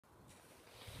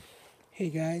Hey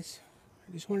guys,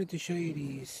 I just wanted to show you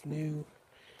these new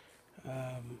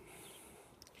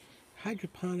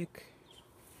hydroponic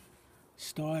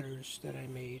starters that I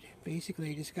made. Basically,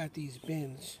 I just got these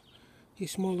bins, these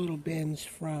small little bins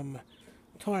from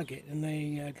Target, and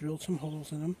I drilled some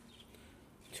holes in them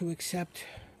to accept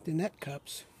the net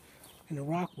cups and the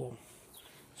rock wool.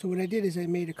 So what I did is I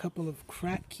made a couple of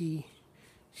Kratky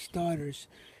starters.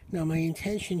 Now my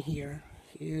intention here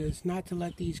is not to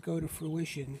let these go to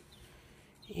fruition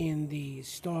in these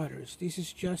starters. This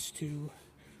is just to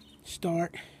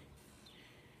start,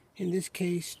 in this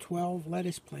case, 12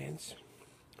 lettuce plants,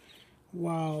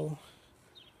 while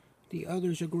the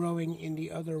others are growing in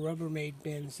the other Rubbermaid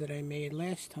bins that I made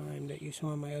last time that you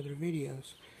saw in my other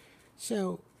videos.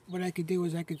 So what I could do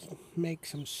is I could make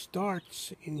some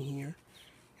starts in here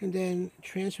and then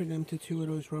transfer them to two of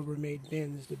those Rubbermaid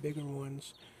bins, the bigger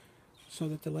ones, so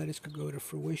that the lettuce could go to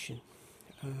fruition.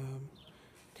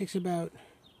 Takes about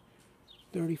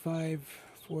 35,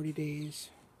 40 days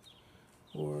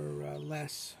or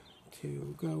less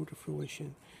to go to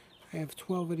fruition. I have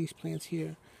 12 of these plants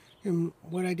here, and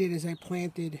what I did is I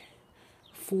planted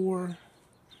 4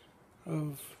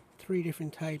 of 3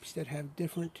 different types that have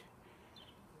different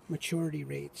maturity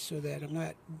rates, so that I'm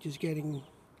not just getting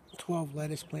 12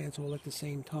 lettuce plants all at the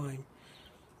same time,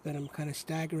 that I'm kind of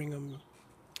staggering them.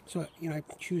 So, I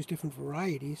choose different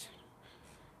varieties,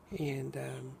 and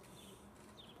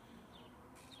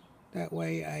that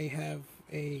way I have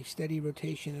a steady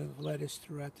rotation of lettuce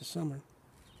throughout the summer.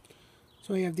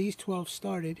 So I have these 12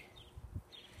 started.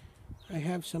 I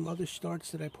have some other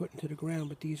starts that I put into the ground,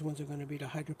 but these ones are going to be the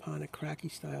hydroponic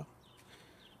Kratky style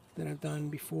that I've done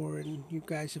before, and you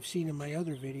guys have seen in my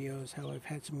other videos how I've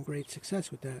had some great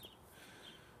success with that.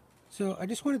 So I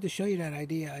just wanted to show you that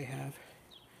idea I have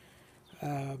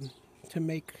to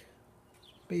make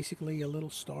basically a little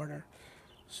starter,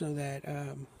 so that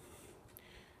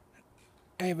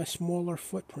I have a smaller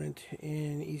footprint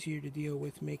and easier to deal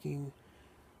with making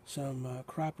some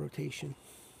crop rotation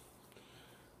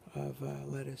of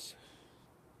lettuce.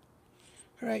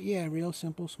 Alright, yeah, real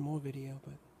simple, small video,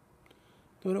 but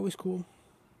thought it was cool.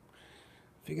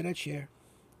 Figured I'd share.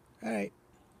 Alright,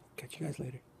 catch you guys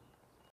later.